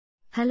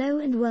Hello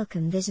and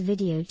welcome this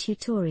video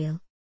tutorial.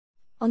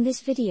 On this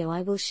video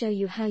I will show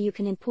you how you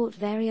can import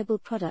variable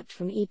product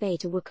from eBay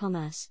to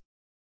WooCommerce.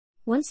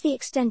 Once the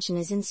extension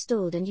is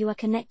installed and you are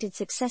connected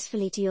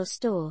successfully to your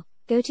store,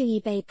 go to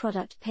eBay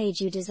product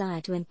page you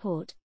desire to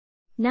import.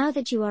 Now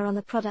that you are on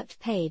the product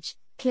page,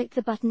 click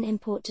the button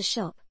Import to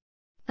Shop.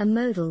 A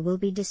modal will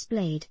be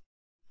displayed.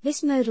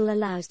 This modal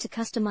allows to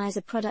customize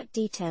a product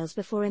details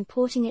before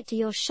importing it to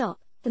your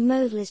shop. The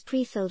modal is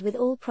pre-filled with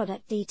all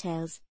product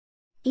details.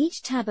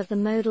 Each tab of the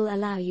modal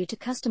allow you to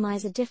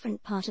customize a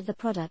different part of the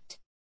product.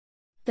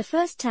 The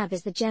first tab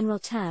is the General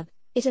tab.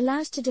 It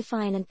allows to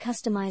define and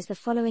customize the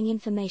following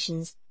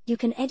informations. You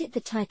can edit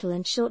the title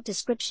and short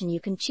description. You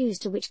can choose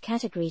to which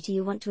category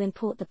you want to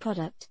import the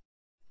product.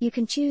 You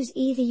can choose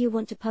either you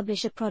want to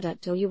publish a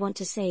product or you want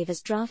to save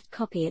as draft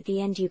copy at the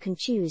end. You can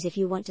choose if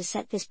you want to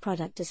set this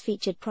product as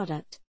featured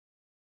product.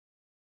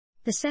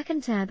 The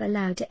second tab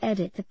allows to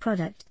edit the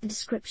product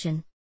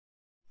description.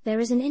 There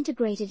is an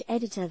integrated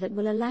editor that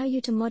will allow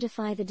you to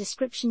modify the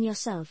description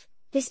yourself.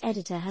 This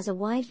editor has a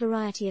wide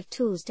variety of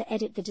tools to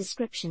edit the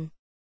description.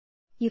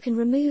 You can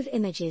remove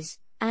images,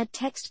 add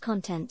text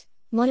content,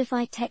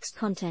 modify text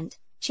content,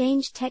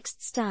 change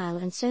text style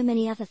and so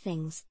many other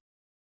things.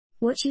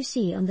 What you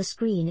see on the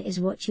screen is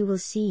what you will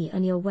see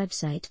on your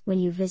website when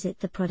you visit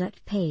the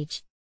product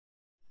page.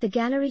 The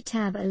Gallery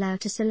tab allows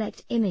to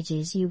select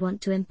images you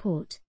want to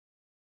import.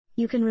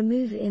 You can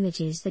remove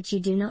images that you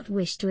do not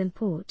wish to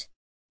import.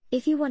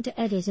 If you want to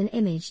edit an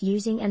image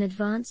using an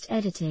advanced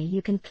editor,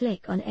 you can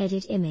click on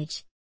Edit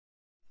Image.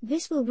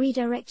 This will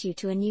redirect you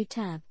to a new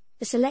tab.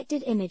 The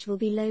selected image will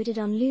be loaded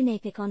on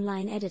Lunapic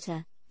Online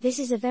Editor. This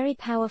is a very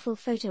powerful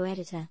photo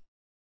editor.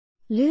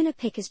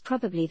 Lunapic is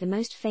probably the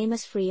most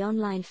famous free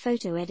online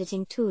photo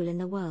editing tool in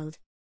the world.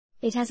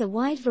 It has a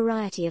wide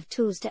variety of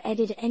tools to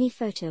edit any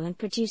photo and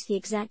produce the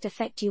exact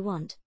effect you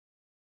want.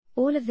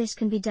 All of this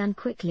can be done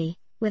quickly,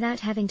 without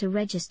having to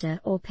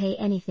register or pay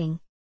anything.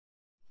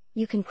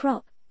 You can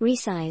crop,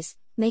 resize,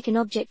 make an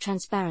object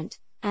transparent,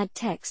 add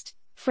text,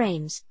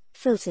 frames,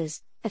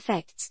 filters,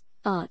 effects,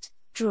 art,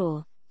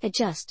 draw,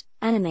 adjust,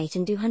 animate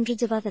and do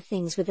hundreds of other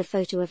things with the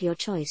photo of your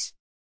choice.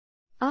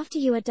 After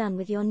you are done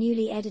with your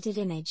newly edited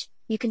image,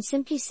 you can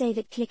simply save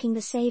it clicking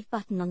the Save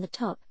button on the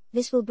top.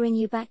 This will bring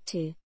you back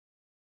to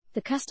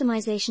the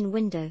customization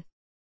window.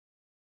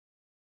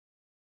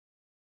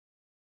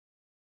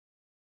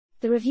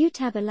 The Review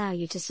tab allows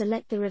you to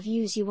select the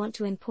reviews you want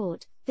to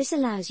import. This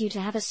allows you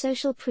to have a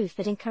social proof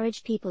that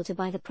encourage people to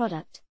buy the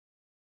product.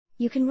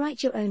 You can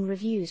write your own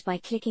reviews by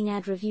clicking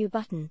Add Review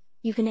button.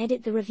 You can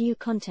edit the review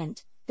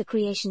content, the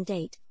creation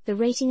date, the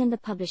rating and the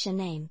publisher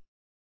name.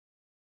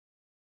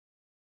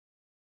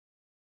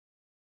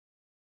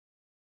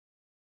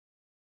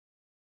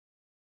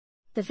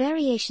 The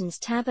Variations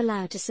tab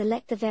allows to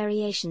select the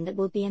variation that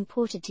will be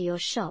imported to your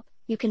shop.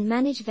 You can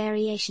manage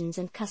variations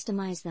and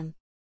customize them.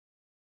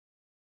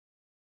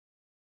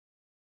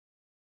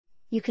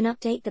 You can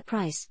update the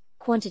price,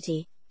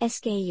 quantity,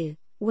 SKU,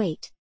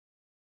 weight.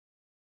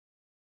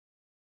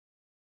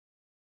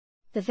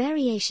 The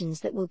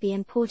variations that will be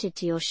imported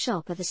to your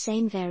shop are the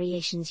same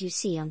variations you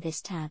see on this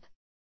tab.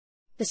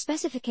 The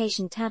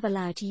Specification tab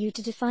allows you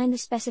to define the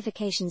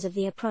specifications of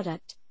the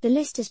product. The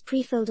list is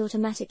pre-filled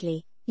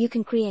automatically. You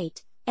can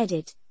create,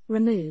 edit,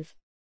 remove.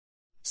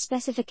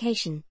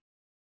 Specification.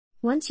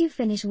 Once you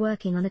finish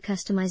working on a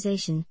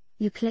customization,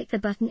 you click the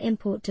button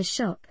Import to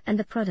Shop and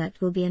the product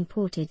will be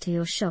imported to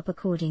your shop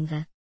according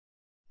to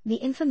the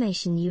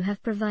information you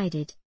have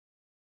provided.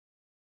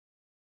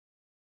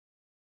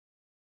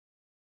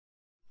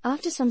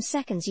 After some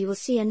seconds you will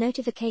see a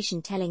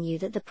notification telling you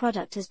that the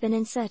product has been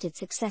inserted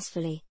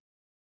successfully.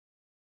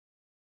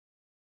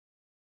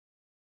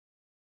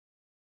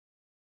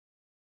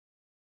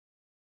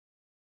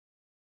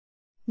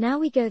 Now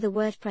we go the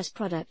WordPress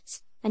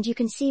products, and you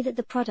can see that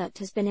the product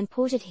has been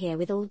imported here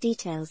with all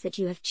details that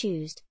you have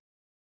chosen.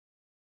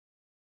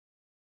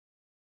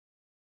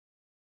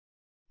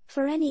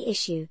 For any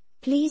issue,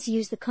 please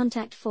use the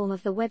contact form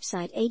of the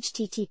website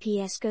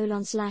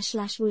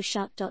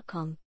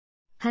https://wooshark.com.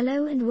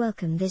 Hello and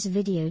welcome this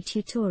video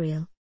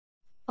tutorial.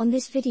 On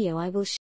this video I will